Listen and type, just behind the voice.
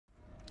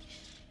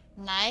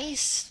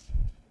Nice.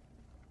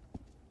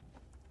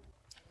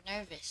 I'm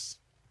nervous.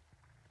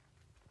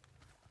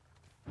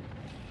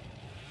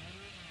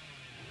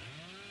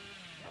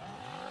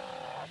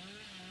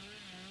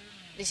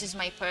 This is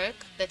my perk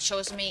that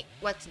shows me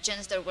what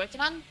gens they're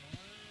working on.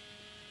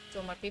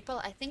 2 more people.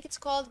 I think it's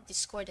called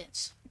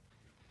Discordance.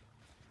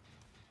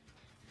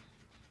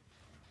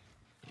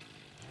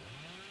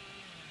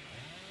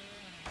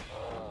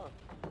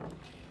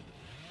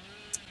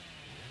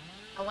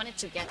 I wanted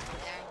to get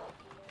there,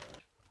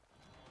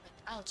 but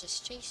I'll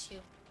just chase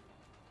you.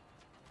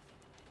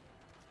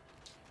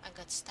 I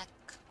got stuck.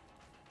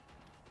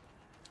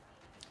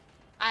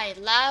 I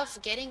love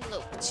getting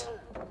loot.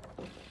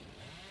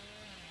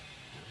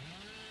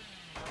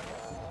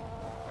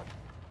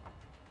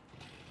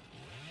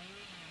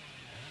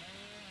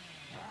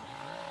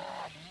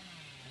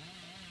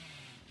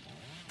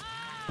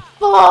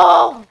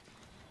 Oh!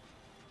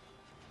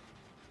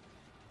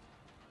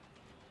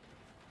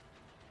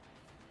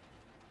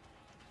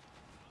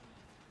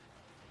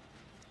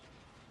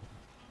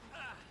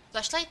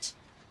 Flashlight?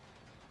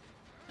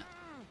 No.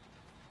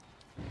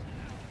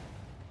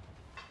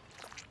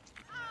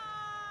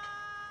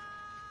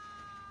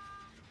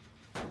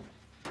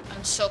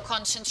 I'm so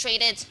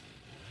concentrated.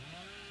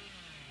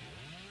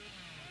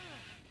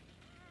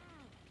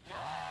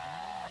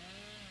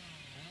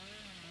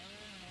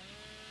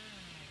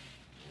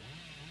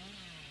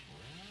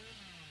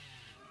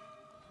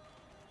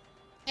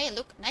 Hey,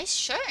 look, nice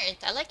shirt.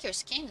 I like your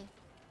skin.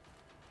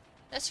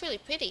 That's really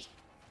pretty.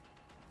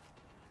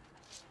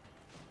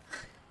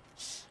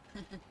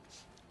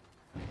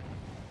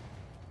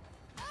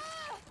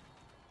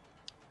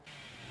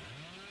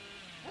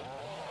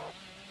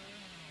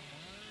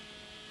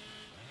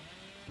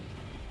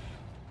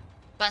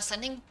 Bun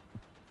standing?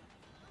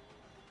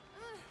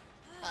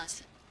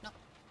 No.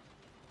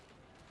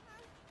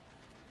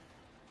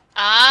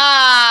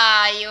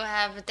 Ah, you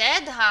have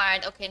dead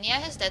hard. Okay, Nia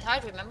has dead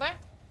hard, remember?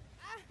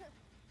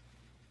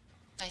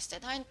 Nice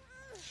dead hard.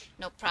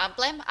 No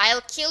problem. I'll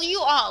kill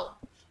you all.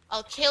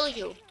 I'll kill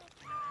you.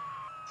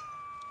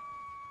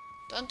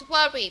 Don't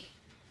worry.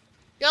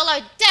 Y'all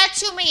are dead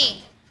to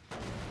me.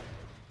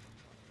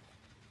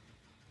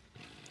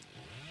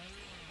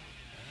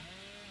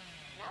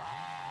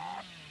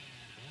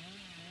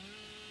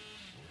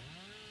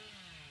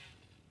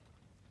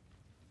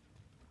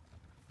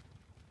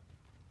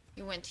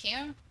 You went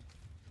here?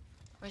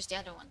 Where's the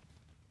other one?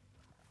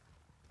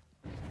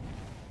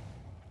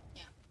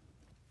 Yeah.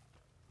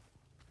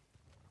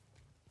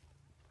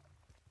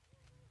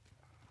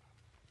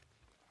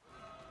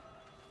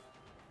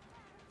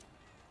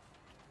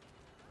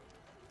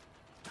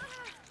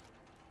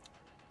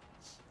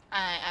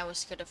 I was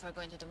scared of her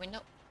going to the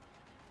window.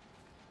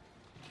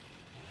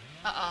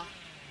 Uh-oh.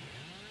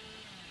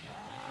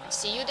 I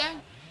see you there.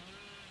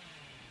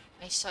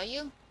 I saw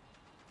you.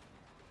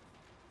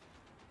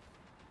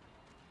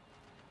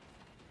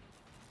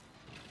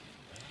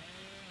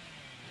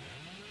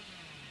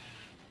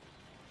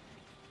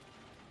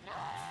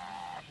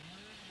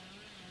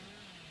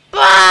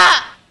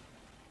 Bah!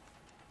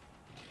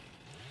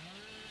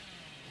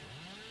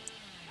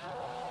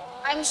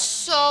 I'm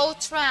so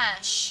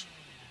trash.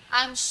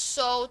 I'm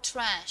so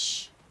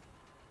trash.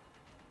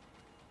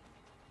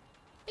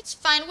 It's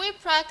fine, we're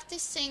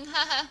practicing,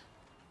 haha.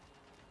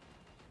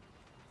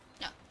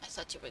 No, I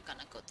thought you were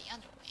gonna go the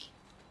other way.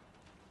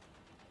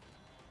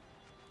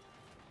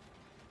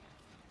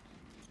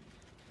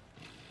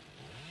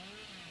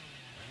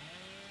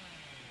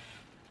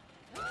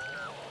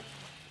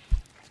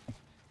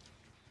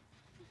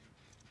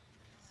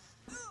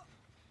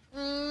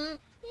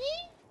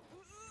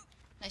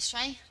 Nice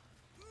try.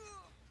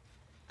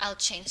 I'll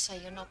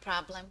chainsaw you, no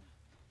problem.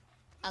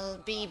 I'll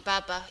be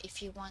Baba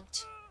if you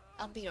want.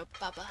 I'll be your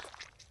Baba.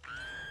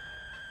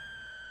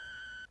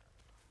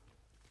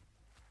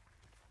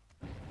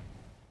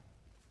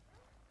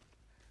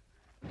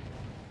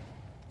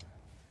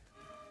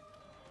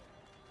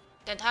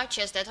 Dead hard,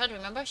 she has dead hard,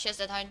 remember? She has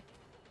dead hard.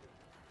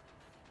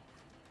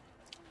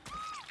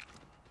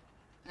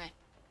 Okay.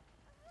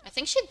 I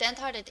think she dead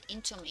harded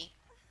into me.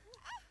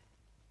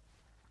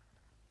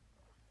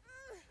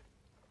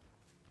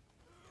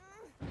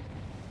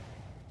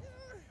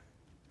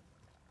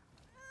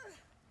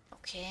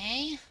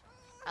 Okay.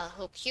 I'll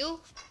hook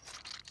you.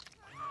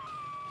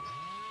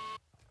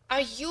 Are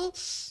you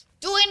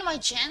doing my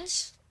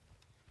gens?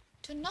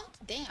 Do not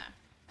dare.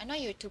 I know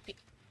you're two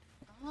people.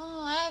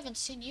 Oh, I haven't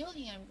seen you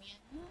here yet.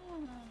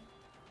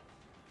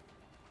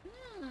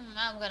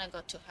 I'm gonna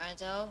go to her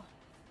though.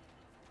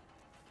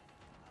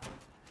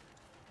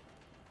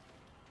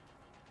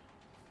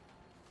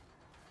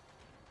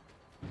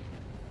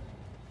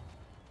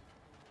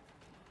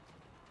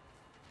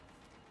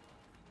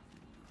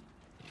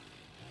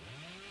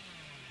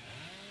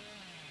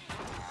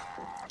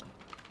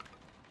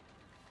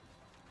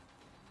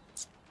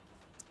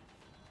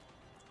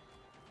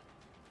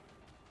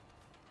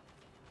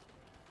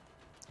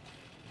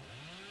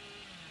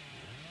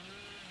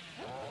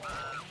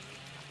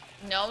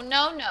 No,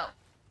 no, no.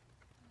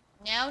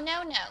 No,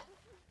 no, no.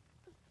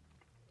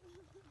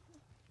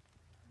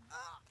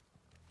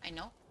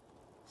 know.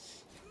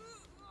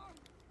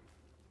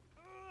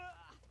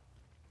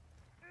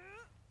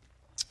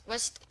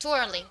 Was too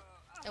early.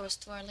 It was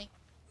too early.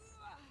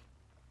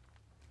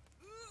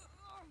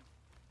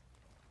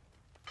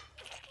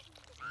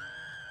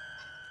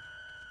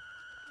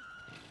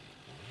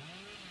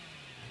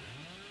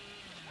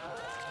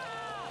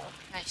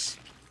 Nice.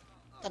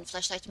 Don't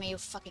flashlight me, you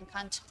fucking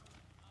cunt.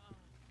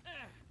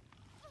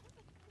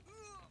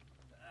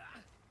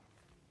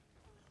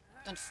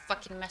 Don't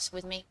fucking mess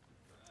with me.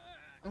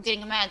 I'm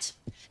getting mad.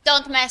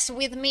 Don't mess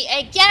with me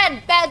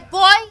again, bad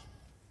boy!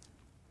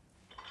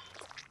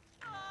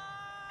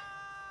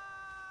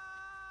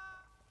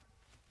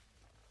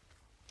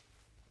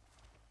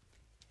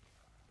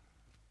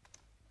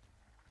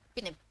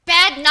 Been a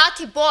bad,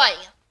 naughty boy!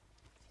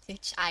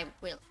 Which I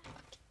will.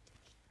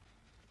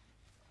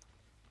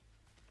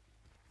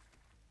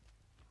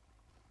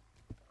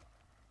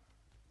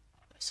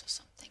 I saw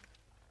something.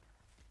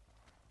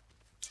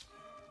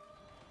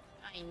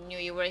 I knew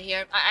you were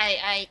here.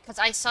 Cause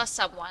I saw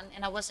someone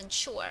and I wasn't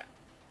sure,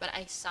 but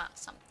I saw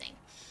something.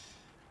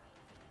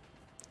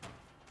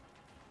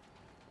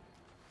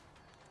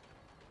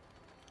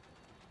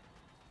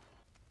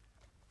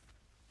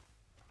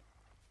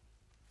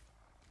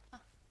 Huh.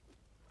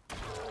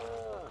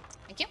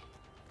 Thank you.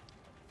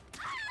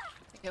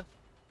 Thank you.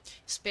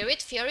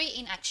 Spirit Fury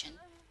in action.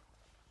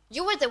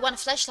 You were the one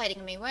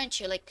flashlighting me, weren't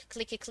you? Like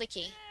clicky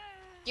clicky.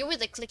 You were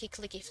the clicky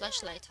clicky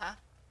flashlight, huh?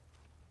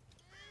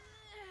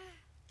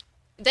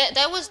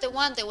 That was the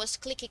one that was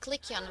clicky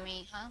clicky on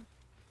me, huh?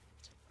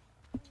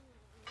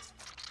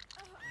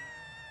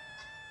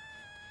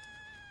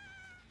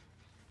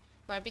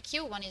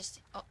 Barbecue. One is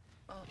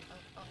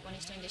one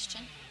is doing this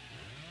chin.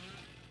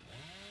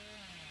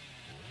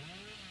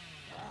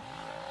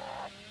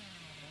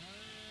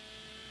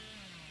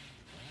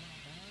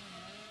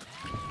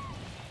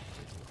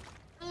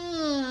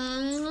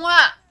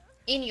 Mwah!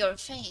 In your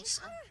face.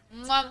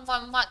 Mwah,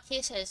 mwah, mwah,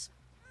 kisses.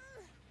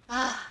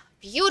 Ah,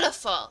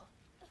 beautiful.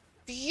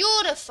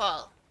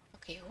 Beautiful.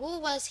 Okay, who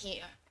was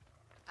here?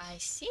 I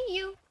see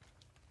you.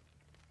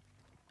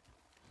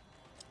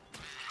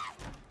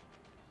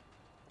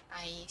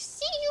 I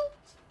see you.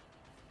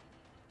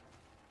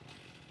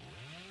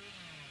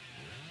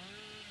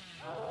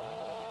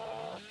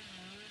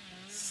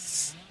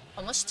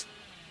 Almost.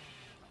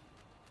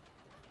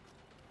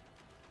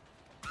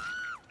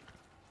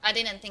 I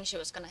didn't think she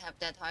was gonna have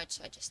that heart,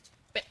 so I just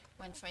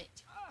went for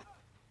it.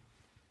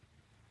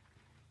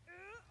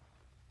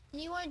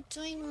 You are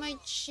doing my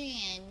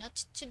chin.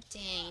 Not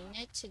today.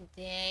 Not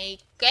today.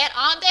 Get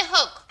on the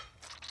hook.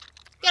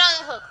 Get on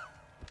the hook.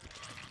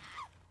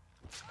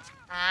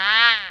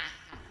 Ah.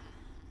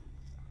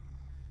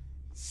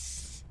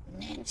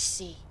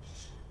 Nancy.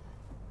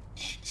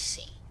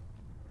 Nancy.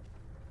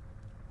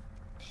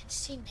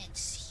 Nancy,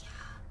 Nancy.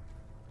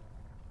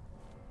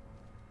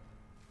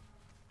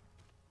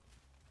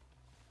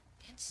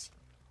 Nancy.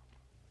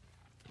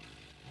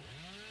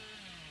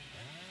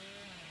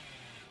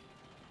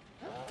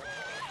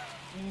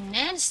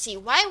 Nancy,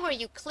 why were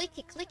you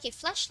clicky clicky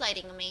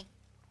flashlighting me?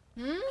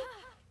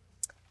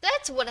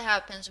 That's what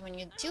happens when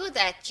you do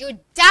that. You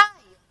die.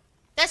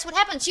 That's what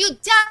happens. You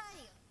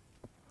die.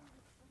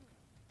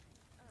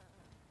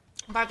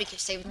 Barbecue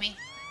saved me.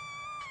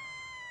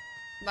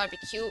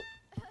 Barbecue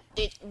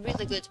did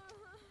really good.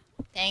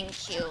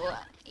 Thank you.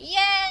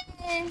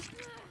 Yay!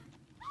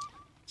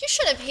 You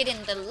should have hidden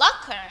the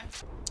locker.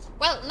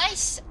 Well,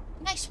 nice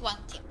one,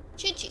 team.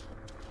 GG.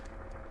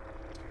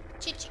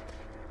 GG.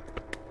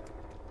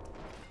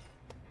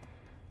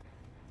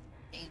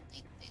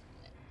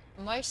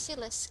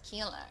 Merciless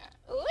killer.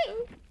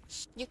 Ooh.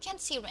 You can't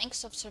see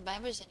ranks of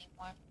survivors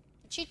anymore.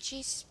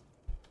 GG's.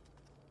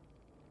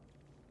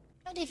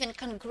 Not even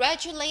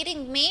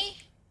congratulating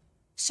me?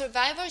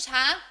 Survivors,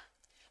 huh?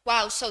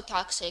 Wow, so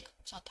toxic.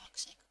 So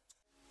toxic.